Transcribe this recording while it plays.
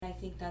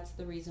think that's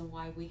the reason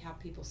why we have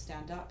people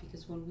stand up,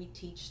 because when we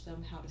teach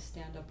them how to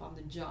stand up on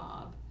the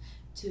job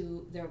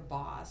to their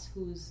boss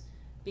who's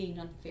being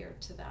unfair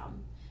to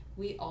them,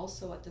 we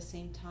also at the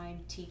same time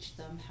teach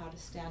them how to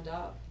stand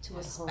up to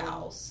a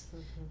spouse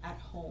at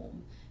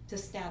home, to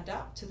stand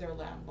up to their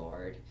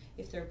landlord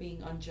if they're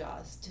being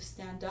unjust, to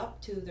stand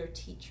up to their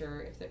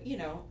teacher if they're, you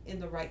know, in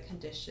the right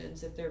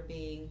conditions, if they're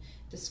being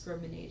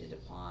discriminated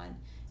upon.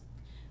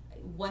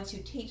 Once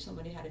you teach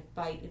somebody how to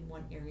fight in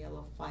one area,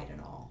 they'll fight in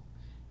all,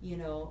 you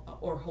know,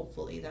 or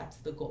hopefully that's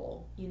the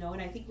goal, you know.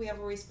 And I think we have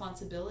a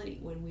responsibility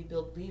when we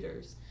build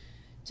leaders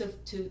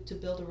to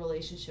build a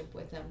relationship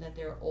with them that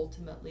they're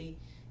ultimately,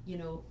 you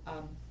know,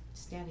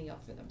 standing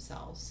up for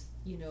themselves,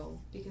 you know,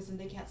 because then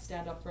they can't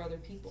stand up for other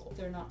people.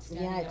 They're not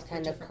standing up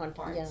for different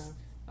parts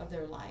of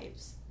their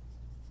lives,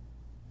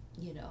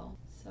 you know.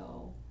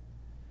 So,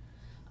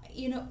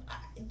 you know,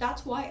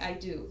 that's why I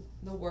do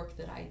the work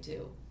that I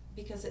do,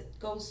 because it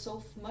goes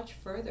so much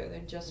further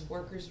than just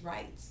workers'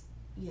 rights,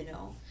 you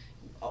know.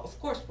 Of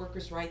course,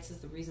 workers' rights is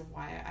the reason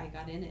why I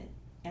got in it,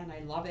 and I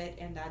love it,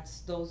 and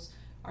those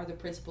are the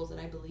principles that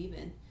I believe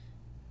in.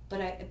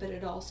 But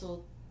it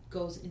also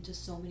goes into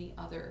so many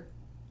other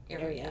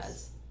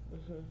areas,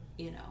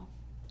 you know,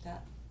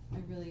 that I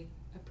really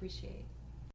appreciate.